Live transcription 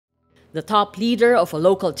The top leader of a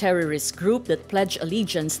local terrorist group that pledged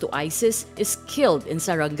allegiance to ISIS is killed in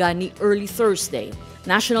Sarangani early Thursday.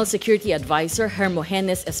 National Security Advisor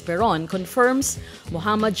Hermogenes Esperon confirms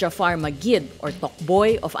Muhammad Jafar Magid, or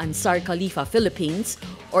Tokboy of Ansar Khalifa Philippines,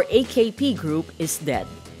 or AKP group, is dead.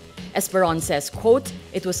 Esperon says, quote,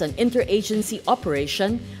 "It was an interagency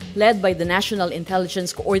operation led by the National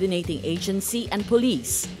Intelligence Coordinating Agency and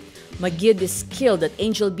police. Magid is killed at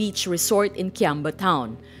Angel Beach Resort in Kiamba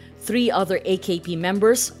Town. 3 other AKP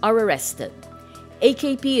members are arrested."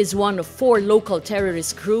 AKP is one of 4 local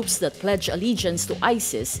terrorist groups that pledged allegiance to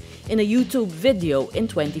ISIS in a YouTube video in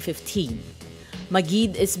 2015.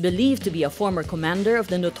 Magid is believed to be a former commander of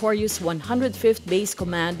the notorious 105th Base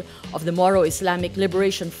Command of the Moro Islamic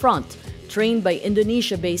Liberation Front, trained by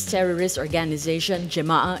Indonesia-based terrorist organization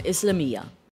Jemaah Islamiyah.